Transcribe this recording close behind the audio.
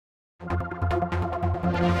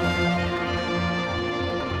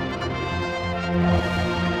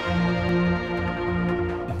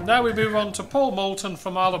Now we move on to Paul Moulton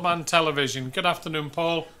from Isle of Man Television. Good afternoon,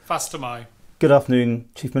 Paul. Fast am I. Good afternoon,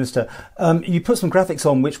 Chief Minister. You put some graphics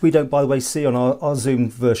on, which we don't, by the way, see on our Zoom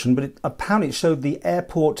version, but apparently it showed the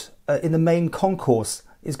airport in the main concourse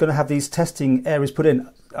is going to have these testing areas put in.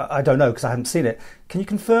 I don't know, because I haven't seen it. Can you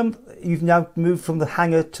confirm you've now moved from the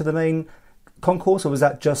hangar to the main concourse, or was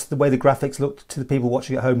that just the way the graphics looked to the people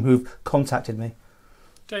watching at home who've contacted me?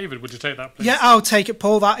 David, would you take that, please? Yeah, I'll take it,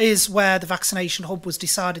 Paul. That is where the vaccination hub was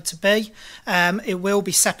decided to be. It will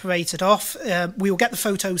be separated off. We will get the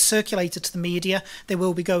photos circulated to the media. They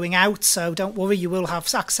will be going out, so don't worry, you will have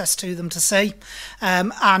access to them to see.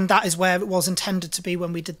 And that is where it was intended to be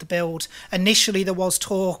when we did the build. Initially, there was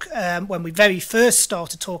talk, when we very first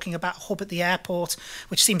started talking about a hub at the airport,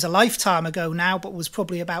 which seems a lifetime ago now, but was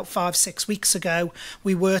probably about 5-6 weeks ago.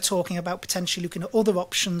 We were talking about potentially looking at other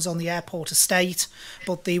options on the airport estate,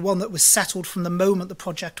 but the one that was settled from the moment the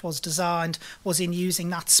project was designed was in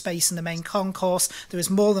using that space in the main concourse. There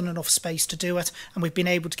is more than enough space to do it, and we've been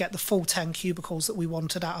able to get the full 10 cubicles that we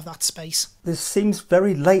wanted out of that space. This seems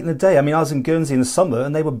very late in the day. I mean, I was in Guernsey in the summer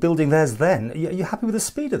and they were building theirs then. Are you happy with the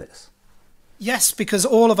speed of this? Yes, because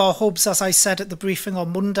all of our hubs, as I said at the briefing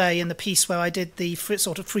on Monday in the piece where I did the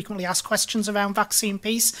sort of frequently asked questions around vaccine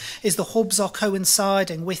piece, is the hubs are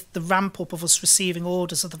coinciding with the ramp up of us receiving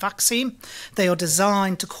orders of the vaccine. They are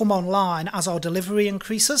designed to come online as our delivery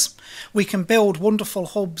increases. We can build wonderful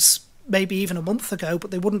hubs maybe even a month ago, but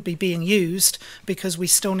they wouldn't be being used because we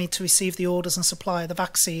still need to receive the orders and supply of the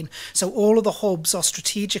vaccine. So all of the hubs are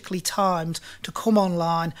strategically timed to come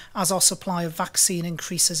online as our supply of vaccine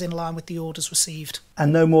increases in line with the orders received.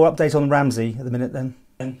 And no more update on Ramsey at the minute then?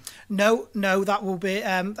 No, that will be,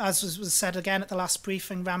 as was said again at the last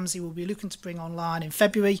briefing, Ramsey will be looking to bring online in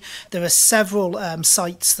February. There are several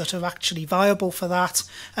sites that are actually viable for that.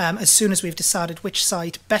 As soon as we've decided which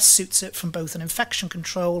site best suits it from both an infection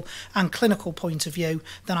control and clinical point of view,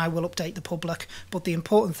 then I will update the public. But the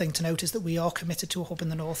important thing to note is that we are committed to a hub in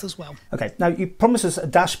the north as well. OK, now you promised us a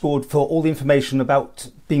dashboard for all the information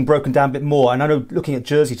about being broken down a bit more. And I know looking at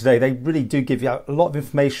Jersey today, they really do give you a lot of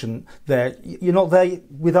information there. You're not there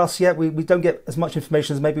with us yet. We don't get as much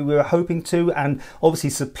information as maybe we were hoping to, and obviously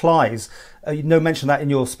supplies. No mention of that in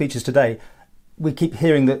your speeches today. We keep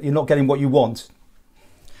hearing that you're not getting what you want.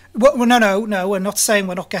 Well, no, we're not saying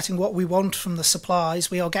we're not getting what we want from the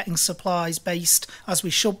supplies. We are getting supplies based, as we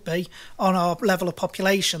should be, on our level of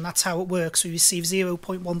population. That's how it works. We receive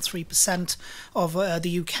 0.13% of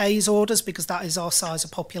the UK's orders because that is our size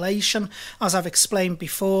of population. As I've explained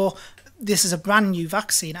before, this is a brand new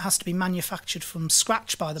vaccine. It has to be manufactured from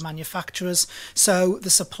scratch by the manufacturers. So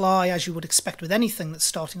the supply, as you would expect with anything that's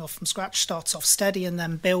starting off from scratch, starts off steady and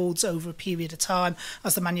then builds over a period of time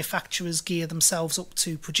as the manufacturers gear themselves up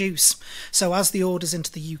to produce. So as the orders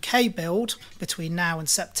into the UK build between now and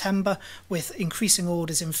September, with increasing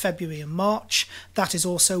orders in February and March, that is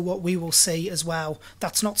also what we will see as well.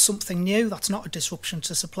 That's not something new. That's not a disruption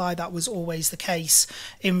to supply. That was always the case.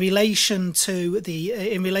 In relation to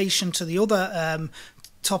the other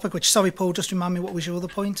topic, which, sorry, Paul, just remind me, what was your other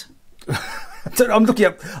point? I'm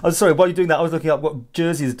sorry, while you're doing that, I was looking up what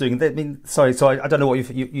Jersey is doing. I mean, sorry, I don't know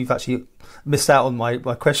what you've actually missed out on my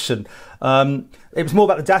question. It was more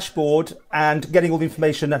about the dashboard and getting all the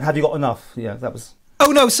information and have you got enough? Yeah, that was...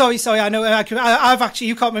 Oh, no, sorry, I know. I've actually,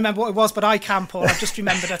 you can't remember what it was, but I can, Paul. I've just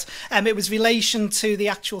remembered it. It was relation to the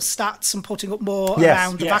actual stats and putting up more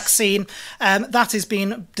around the vaccine. That has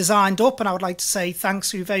been designed up, and I would like to say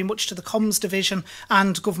thanks you very much to the comms division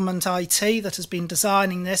and government IT that has been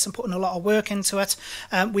designing this and putting a lot of work into it.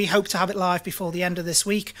 We hope to have it live before the end of this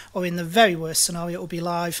week, or in the very worst scenario, it will be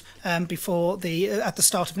live at the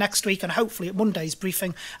start of next week, and hopefully at Monday's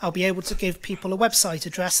briefing, I'll be able to give people a website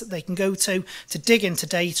address that they can go to dig into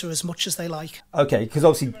data as much as they like. Okay, because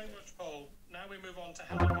obviously... Thank you very much, Paul. Now we move on to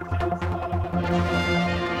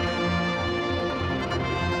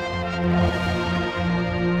Helen.